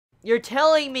You're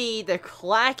telling me the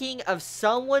clacking of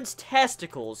someone's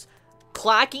testicles,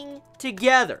 clacking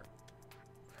together,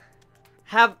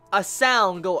 have a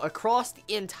sound go across the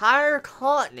entire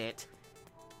continent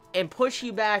and push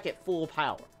you back at full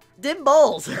power? Them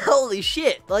balls, holy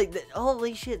shit, like,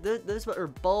 holy shit, those are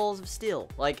balls of steel.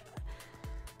 Like,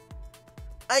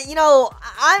 you know,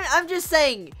 I'm just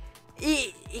saying,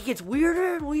 it gets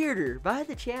weirder and weirder by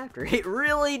the chapter. It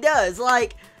really does.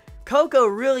 Like, Coco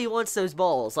really wants those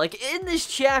balls. Like, in this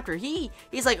chapter,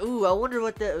 he's like, ooh, I wonder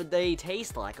what they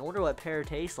taste like. I wonder what pear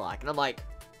tastes like. And I'm like,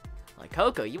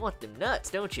 Coco, you want them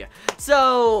nuts, don't you?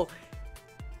 So,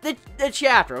 the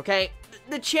chapter, okay?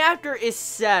 The chapter is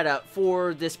set up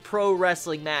for this pro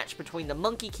wrestling match between the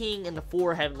Monkey King and the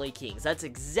 4 Heavenly Kings. That's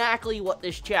exactly what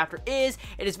this chapter is.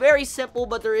 It is very simple,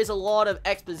 but there is a lot of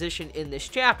exposition in this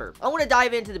chapter. I want to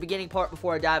dive into the beginning part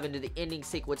before I dive into the ending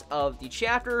sequence of the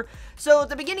chapter. So,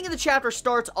 the beginning of the chapter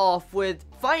starts off with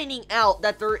finding out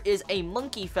that there is a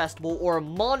monkey festival, or a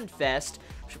Monfest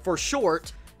for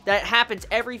short, that happens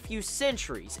every few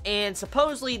centuries, and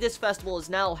supposedly this festival is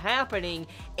now happening,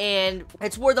 and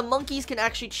it's where the monkeys can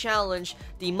actually challenge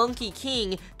the Monkey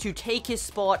King to take his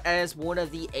spot as one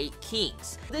of the 8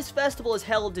 kings. This festival is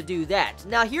held to do that.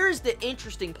 Now, here's the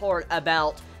interesting part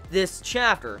about this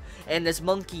chapter and this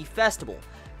monkey festival.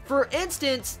 For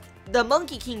instance, the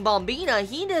Monkey King Bambina,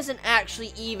 he doesn't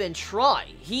actually even try.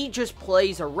 He just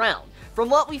plays around. From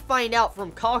what we find out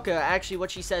from Kaka, actually what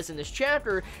she says in this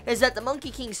chapter, is that the Monkey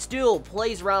King still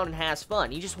plays around and has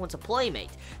fun. He just wants a playmate.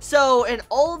 So, in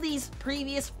all these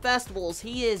previous festivals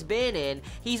he has been in,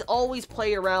 he's always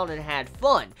played around and had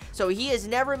fun. So, he has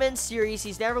never been serious.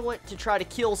 He's never went to try to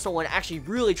kill someone, actually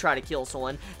really try to kill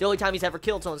someone. The only time he's ever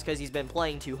killed someone is because he's been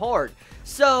playing too hard.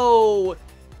 So,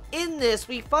 in this,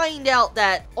 we find out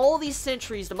that all these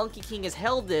centuries the Monkey King has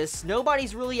held this,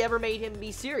 nobody's really ever made him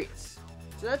be serious.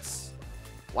 So that's...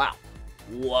 wow.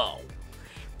 Whoa.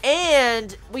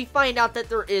 And we find out that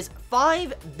there is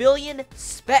 5 billion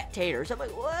spectators. I'm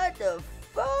like, what the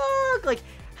fuck? Like,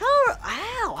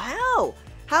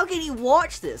 how can he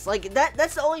watch this? Like,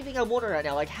 that's the only thing I'm wondering right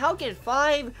now. Like, how can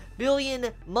 5 billion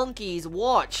monkeys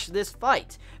watch this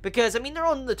fight? Because, I mean, they're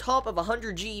on the top of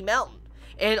 100G mountain.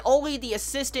 And only the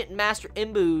assistant master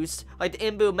Imbus, like the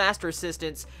Imbu master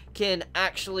assistants, can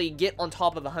actually get on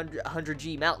top of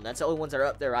 100G mountain. That's the only ones that are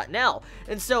up there right now.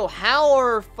 And so, how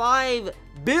are 5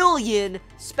 billion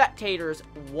spectators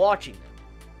watching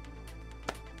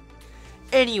them?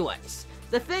 Anyways,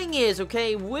 the thing is,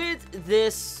 okay, with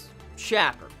this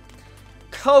chapter,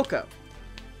 Coco.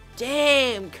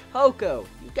 Damn, Coco.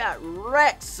 You got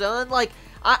wrecked, son. Like,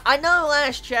 I know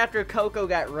last chapter Coco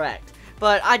got wrecked.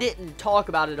 But I didn't talk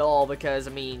about it all because, I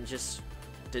mean, just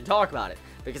didn't talk about it.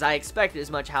 Because I expected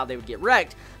as much how they would get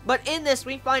wrecked. But in this,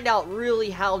 we find out really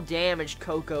how damaged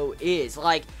Coco is.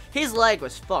 Like, his leg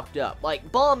was fucked up.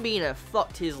 Like, Bambina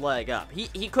fucked his leg up.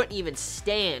 He couldn't even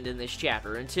stand in this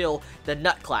chapter until the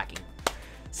nut clacking.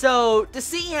 So, to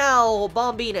see how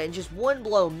Bambina in just one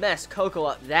blow messed Coco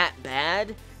up that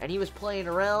bad, and he was playing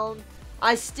around,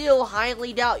 I still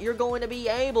highly doubt you're going to be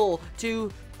able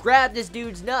to grab this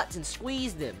dude's nuts and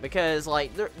squeeze them, because,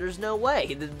 like, there's no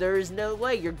way. There's no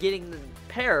way you're getting the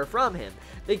pair from him,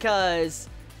 because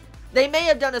they may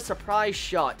have done a surprise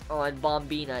shot on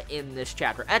Bambina in this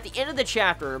chapter. At the end of the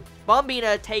chapter,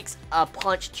 Bambina takes a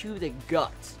punch to the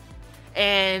gut,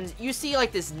 and you see,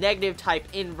 like, this negative type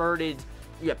inverted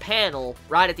panel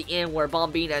right at the end where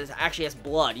Bambina actually has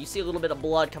blood. You see a little bit of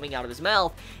blood coming out of his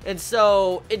mouth, and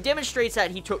so it demonstrates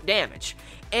that he took damage.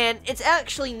 And it's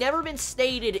actually never been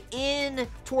stated in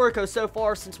Toriko so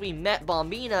far since we met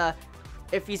Bambina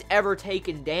if he's ever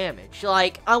taken damage.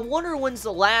 Like, I wonder when's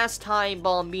the last time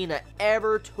Bambina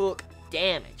ever took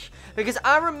damage. Because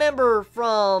I remember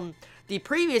from the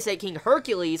previous 8 King,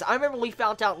 Hercules, I remember we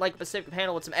found out in, like, a Pacific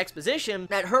panel with some exposition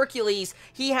that Hercules,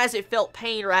 he hasn't felt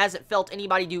pain or hasn't felt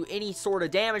anybody do any sort of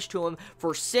damage to him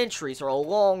for centuries or a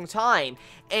long time.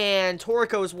 And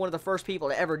Toriko is one of the first people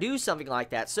to ever do something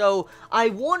like that. So, I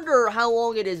wonder how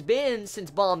long it has been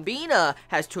since Bambina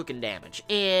has taken damage.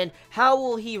 And how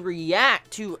will he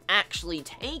react to actually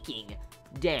taking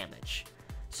damage?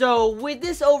 So, with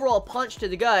this overall punch to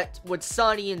the gut with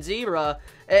Sunny and Zebra,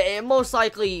 it most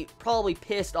likely probably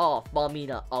pissed off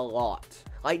Bambina a lot.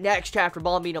 Like, next chapter,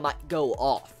 Bambina might go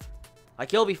off.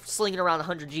 Like, he'll be slinging around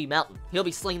 100G mountain. He'll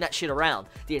be slinging that shit around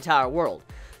the entire world.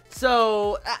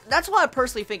 So, that's what I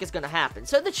personally think is going to happen.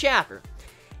 So, the chapter,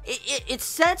 it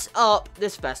sets up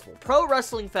this festival, pro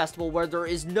wrestling festival, where there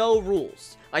is no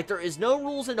rules. Like, there is no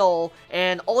rules at all,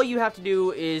 and all you have to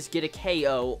do is get a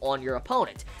KO on your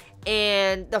opponent.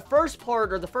 And the first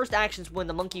part, or the first actions when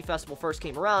the Monkey Festival first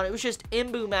came around, it was just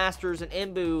Imbu Masters and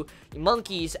Imbu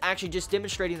Monkeys actually just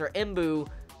demonstrating their Imbu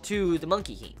to the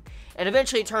Monkey King. And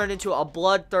eventually it turned into a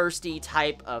bloodthirsty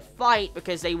type of fight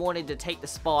because they wanted to take the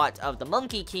spot of the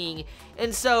Monkey King.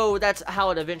 And so that's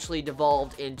how it eventually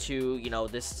devolved into, you know,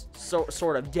 this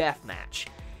sort of death match.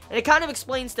 And it kind of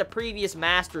explains the previous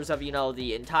masters of, you know,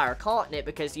 the entire continent,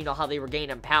 because, you know, how they were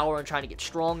gaining power and trying to get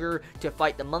stronger to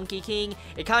fight the Monkey King.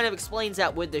 It kind of explains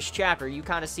that with this chapter. You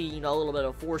kind of see, you know, a little bit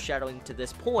of foreshadowing to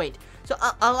this point. So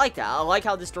I like that. I like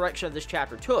how this direction of this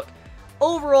chapter took.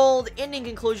 Overall, the ending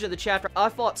conclusion of the chapter, I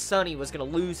thought Sunny was going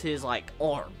to lose his, like,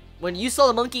 arm. When you saw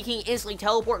the Monkey King instantly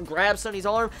teleport and grab Sunny's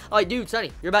arm, I'm like, dude,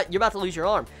 Sunny, you're about to lose your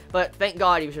arm. But thank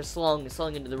God he was just slung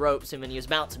into the ropes, and then he was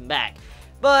bouncing back.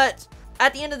 But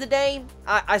at the end of the day,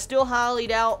 I still highly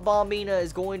doubt Bambina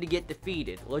is going to get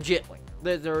defeated, legitimately.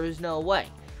 There is no way.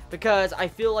 Because I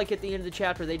feel like at the end of the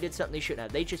chapter, they did something they shouldn't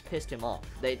have. They just pissed him off.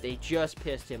 They just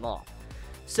pissed him off.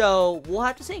 So, we'll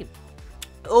have to see.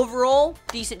 Overall,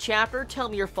 decent chapter. Tell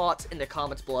me your thoughts in the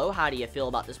comments below. How do you feel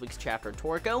about this week's chapter in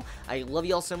Toriko? I love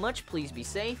y'all so much. Please be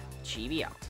safe. Chibi out.